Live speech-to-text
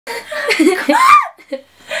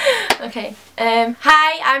Okay.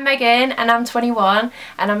 Hi, I'm Megan and I'm 21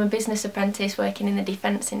 and I'm a business apprentice working in the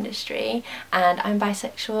defence industry, and I'm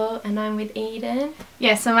bisexual and I'm with Eden.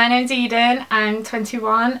 Yeah, so my name's Eden, I'm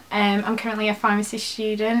 21, I'm currently a pharmacy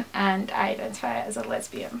student and I identify as a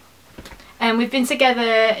lesbian. We've been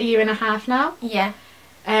together a year and a half now. Yeah.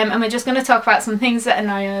 And we're just going to talk about some things that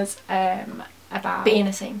annoy us about being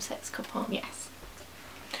a same-sex couple. Yes.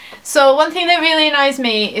 So one thing that really annoys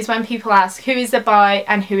me is when people ask who is the boy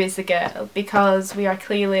and who is the girl, because we are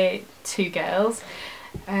clearly two girls.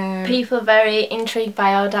 People are very intrigued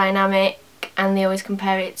by our dynamic and they always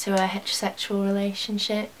compare it to a heterosexual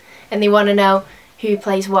relationship and they want to know who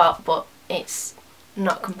plays what, but it's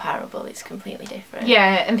not comparable, it's completely different.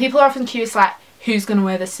 Yeah, and people are often curious, like, who's going to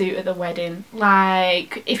wear the suit at the wedding?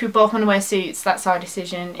 Like, if we both want to wear suits, that's our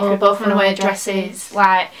decision. If we both want to wear dresses,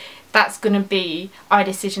 like, that's going to be our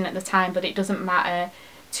decision at the time, but it doesn't matter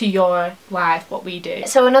to your life what we do.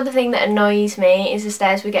 So another thing that annoys me is the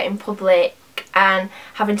stares we get in public and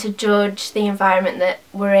having to judge the environment that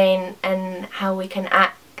we're in and how we can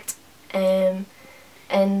act, and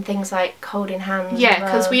things like holding hands. Yeah,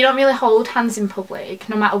 because we don't really hold hands in public,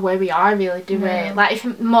 no matter where we are, really, do we? Like,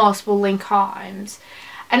 if most will link arms.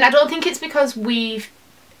 And I don't think it's because we've,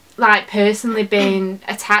 like, personally been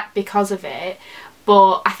attacked because of it,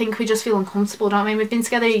 but I think we just feel uncomfortable, don't we? We've been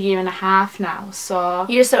together a year and a half now, so...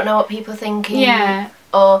 You just don't know what people are thinking. Yeah.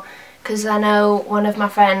 Or, because I know one of my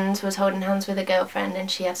friends was holding hands with a girlfriend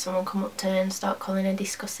and she had someone come up to her and start calling her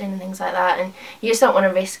disgusting and things like that, and you just don't want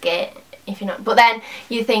to risk it if you're not... But then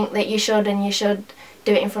you think that you should, and you should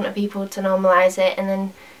do it in front of people to normalise it, and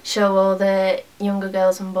then show all the younger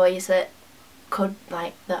girls and boys that could,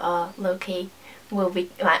 like, that are low-key, will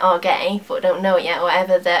be like, oh, gay, but don't know it yet or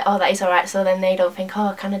whatever, that, oh, that is alright, so then they don't think,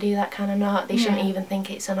 oh, can I do that, can I not? They shouldn't even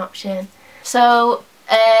think it's an option. So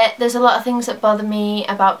there's a lot of things that bother me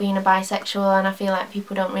about being a bisexual, and I feel like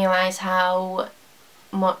people don't realise how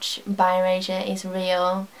much bi-erasure is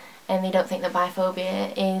real, and they don't think that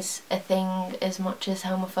biphobia is a thing as much as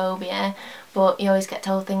homophobia, but you always get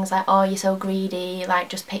told things like, oh, you're so greedy, like,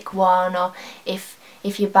 just pick one, or if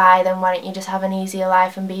you're bi, then why don't you just have an easier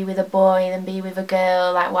life and be with a boy than be with a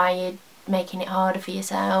girl, like, why are you making it harder for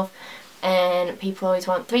yourself? And people always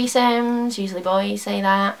want threesomes, usually boys say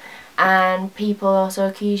that, and people also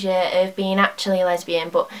accuse you of being actually lesbian,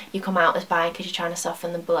 but you come out as bi because you're trying to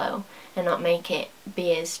soften the blow and not make it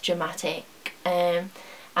be as dramatic.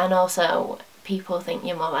 And also people think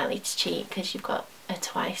you're more likely to cheat because you've got a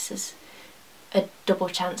double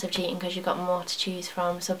chance of cheating because you've got more to choose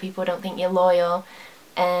from, so people don't think you're loyal.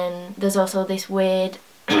 And there's also this weird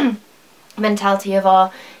mentality of,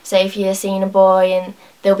 oh, say if you're seeing a boy and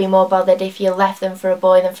they'll be more bothered if you left them for a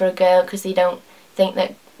boy than for a girl, because they don't think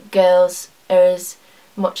that girls are as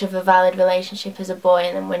much of a valid relationship as a boy,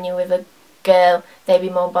 and then when you're with a girl they'd be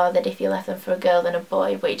more bothered if you left them for a girl than a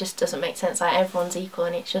boy, but it just doesn't make sense. Like, everyone's equal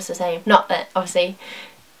and it's just the same. Not that obviously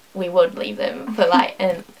we would leave them for, like,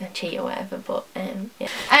 a cheat or whatever, but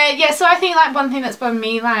yeah, so I think, like, one thing that's bothered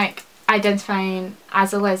me, like, identifying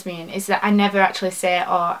as a lesbian, is that I never actually say,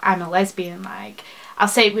 oh, I'm a lesbian. Like, I'll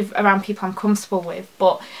say it with around people I'm comfortable with,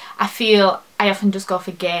 but I feel I often just go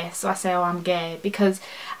for gay, so I say, oh, I'm gay, because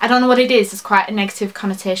I don't know what it is, there's quite a negative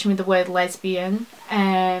connotation with the word lesbian,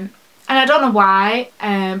 and I don't know why,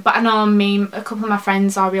 but I know me, a couple of my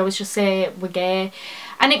friends we always just say we're gay,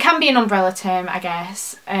 and it can be an umbrella term, I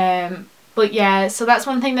guess, but yeah, so that's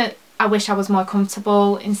one thing that I wish I was more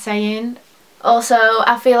comfortable in saying. Also,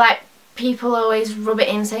 I feel like people always rub it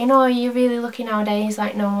in saying, oh, you're really lucky nowadays,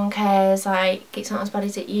 like, no one cares, like, it's not as bad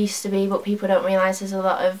as it used to be, but people don't realise there's a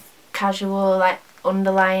lot of casual, like,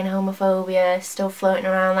 underlying homophobia still floating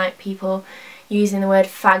around, like people using the word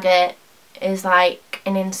faggot is like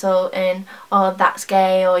an insult, and, oh, that's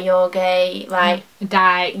gay, or you're gay, like,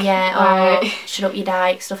 dyke, yeah, or shut up you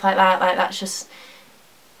dyke, stuff like that. Like,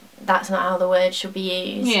 that's not how the word should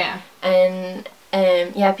be used. Yeah. And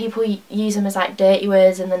yeah, people use them as, like, dirty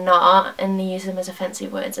words and they're not, and they use them as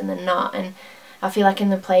offensive words and they're not, and I feel like in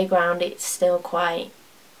the playground it's still quite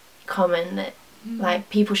common that like,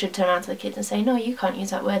 people should turn around to the kids and say, no, you can't use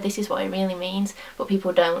that word, this is what it really means, but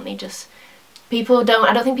people don't.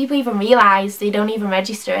 I don't think people even realise, they don't even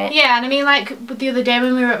register it. Yeah, and I mean, like, the other day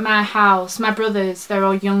when we were at my house, my brothers, they're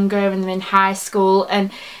all younger and they're in high school,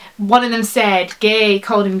 and one of them said gay,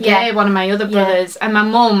 called him gay, one of my other brothers, and my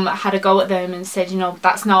mum had a go at them and said, you know,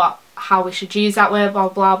 that's not how we should use that word, blah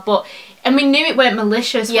blah, but, and we knew it weren't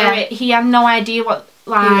malicious, he had no idea what,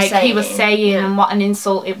 like, he was saying and what an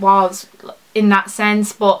insult it was in that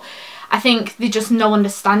sense, but I think there's just no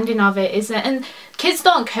understanding of it, is it? And kids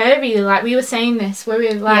don't care really. Like, we were saying this, where we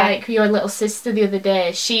were like, your little sister the other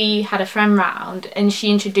day, she had a friend round and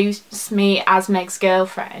she introduced me as Meg's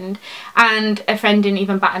girlfriend, and a friend didn't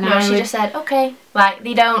even bat an eye. She just said, okay. Like,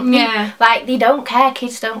 they don't, they don't care.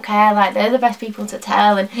 Kids don't care. Like, they're the best people to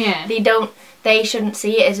tell, and they shouldn't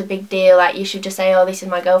see it as a big deal. Like, you should just say, oh, this is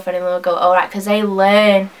my girlfriend, and they'll go, all right, because they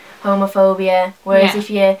learn homophobia, whereas if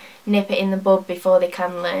you nip it in the bud before they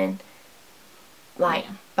can learn, like,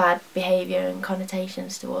 bad behaviour and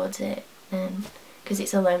connotations towards it, because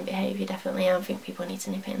it's a learned behaviour, definitely. I think people need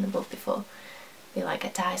to nip it in the bud before they, like,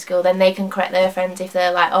 get to high school. Then they can correct their friends if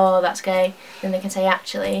they're like, oh, that's gay, then they can say,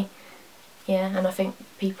 actually, and I think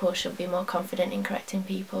people should be more confident in correcting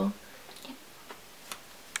people.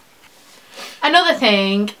 Another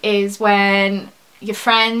thing is when your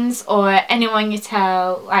friends or anyone you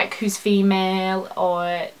tell, like, who's female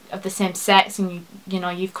or of the same sex, and you know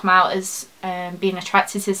you've come out as being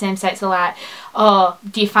attracted to the same sex, are like, oh,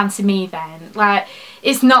 do you fancy me then? Like,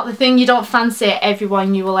 it's not the thing. You don't fancy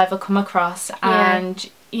everyone you will ever come across, and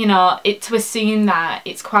you know, to assume that,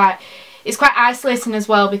 it's quite isolating as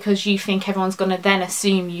well, because you think everyone's gonna then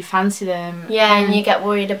assume you fancy them. And you get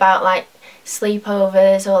worried about, like,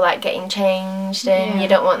 sleepovers or, like, getting changed, and you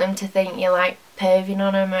don't want them to think you're, like, perving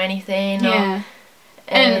on them or anything.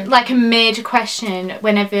 And like, a major question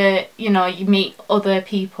whenever, you know, you meet other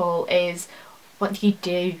people is, what do you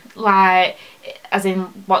do? Like, as in,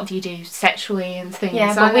 what do you do sexually and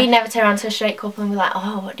things. But we never turn around to a straight couple and be like,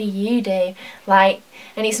 oh, what do you do? Like,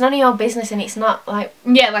 and it's none of your business, and it's not like...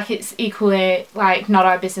 like, it's equally, like, not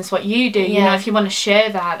our business what you do. You know, if you want to share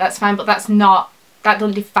that, that's fine, but that's not... that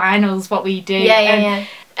doesn't define us, what we do.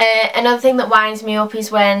 Another thing that winds me up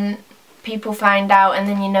is when people find out, and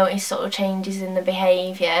then you notice sort of changes in the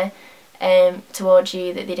behaviour towards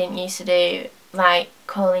you that they didn't used to do, like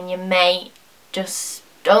calling your mate just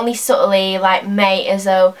only subtly, like mate, as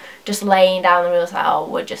though just laying down the rules, like, oh,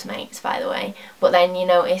 we're just mates, by the way. But then you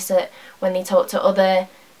notice that when they talk to other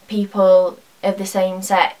people of the same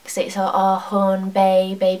sex, it's all, oh, hun,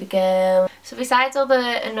 babe, baby girl. So besides all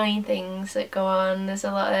the annoying things that go on, there's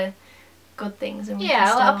a lot of good things, and we can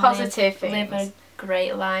a lot of still positive things. live a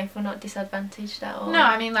great life. We're not disadvantaged at all. No,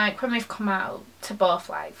 I mean, like, when we've come out to both,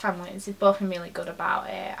 like, families, they've both been really good about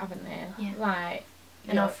it, haven't they? Like,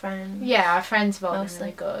 and our friends. Our friends have all been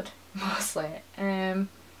really good, mostly.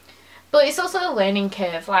 But it's also a learning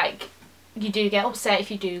curve. Like, you do get upset if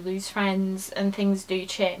you do lose friends and things do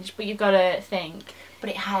change, but you've got to think. But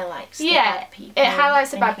it highlights the bad people. It highlights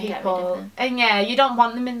the bad people, and you don't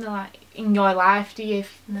want them in your life, do you?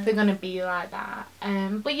 If they're gonna be like that.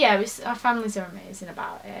 But our families are amazing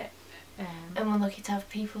about it. And we're lucky to have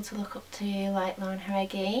people to look up to, like Lauren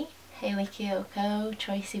Haregi, Hayley Kiyoko,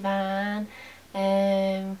 Troye Sivan.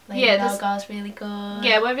 Lady Gaga's really good.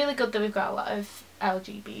 Yeah, we're really good that we've got a lot of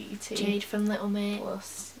LGBT. Jade from Little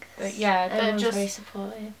Mix. But they're just very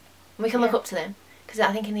supportive. We can look up to them, because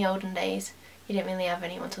I think in the olden days you didn't really have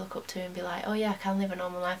anyone to look up to and be like, oh yeah, I can live a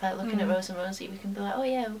normal life. Like looking at Rose and Rosie, we can be like, oh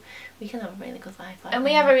yeah, we can have a really good life. Like, and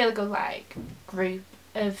we have a really good, like, group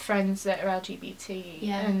of friends that are LGBT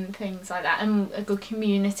and things like that, and a good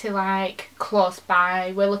community, like, close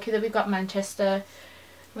by. We're lucky that we've got Manchester.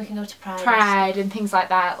 We can go to Pride and things like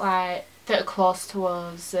that, like, that are close to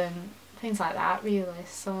us and things like that, really.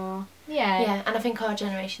 So and I think our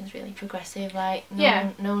generation's really progressive. Like,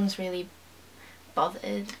 no one's really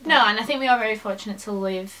bothered. No, and I think we are very fortunate to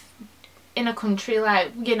live in a country,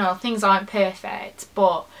 like, you know, things aren't perfect,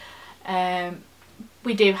 but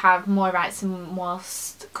we do have more rights than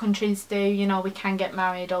most countries do. You know, we can get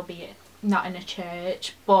married, albeit not in a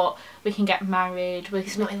church, but we can get married.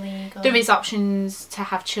 It's not illegal. There is options to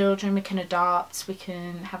have children. We can adopt, we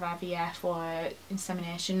can have IVF or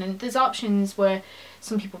insemination, and there's options where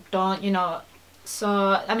some people don't, you know.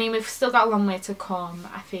 So, I mean, we've still got a long way to come,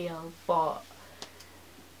 I feel, but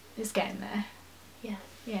it's getting there. Yeah.